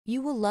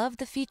You will love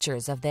the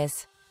features of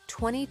this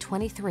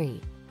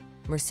 2023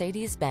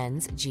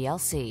 Mercedes-Benz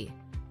GLC.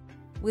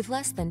 With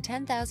less than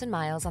 10,000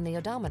 miles on the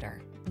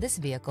odometer, this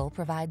vehicle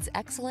provides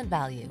excellent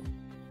value.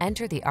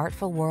 Enter the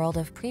artful world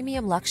of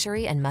premium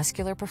luxury and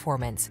muscular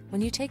performance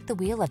when you take the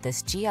wheel of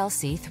this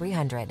GLC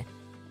 300.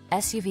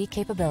 SUV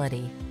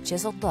capability,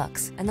 chiseled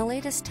looks, and the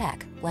latest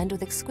tech blend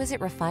with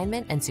exquisite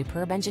refinement and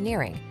superb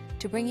engineering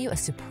to bring you a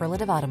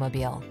superlative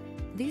automobile.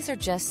 These are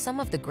just some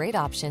of the great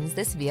options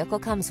this vehicle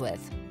comes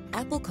with: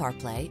 Apple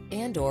CarPlay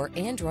and/or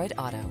Android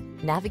Auto,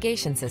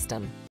 navigation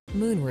system,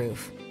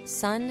 moonroof,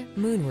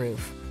 moonroof,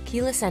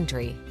 keyless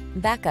entry,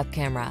 backup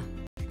camera,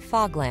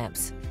 fog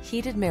lamps,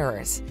 heated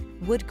mirrors,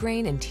 wood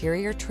grain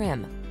interior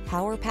trim,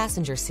 power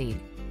passenger seat.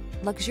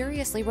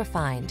 Luxuriously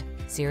refined,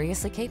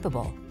 seriously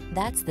capable.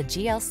 That's the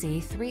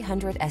GLC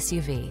 300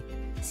 SUV.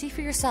 See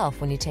for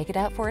yourself when you take it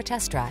out for a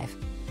test drive.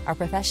 Our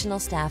professional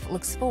staff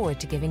looks forward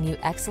to giving you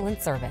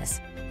excellent service.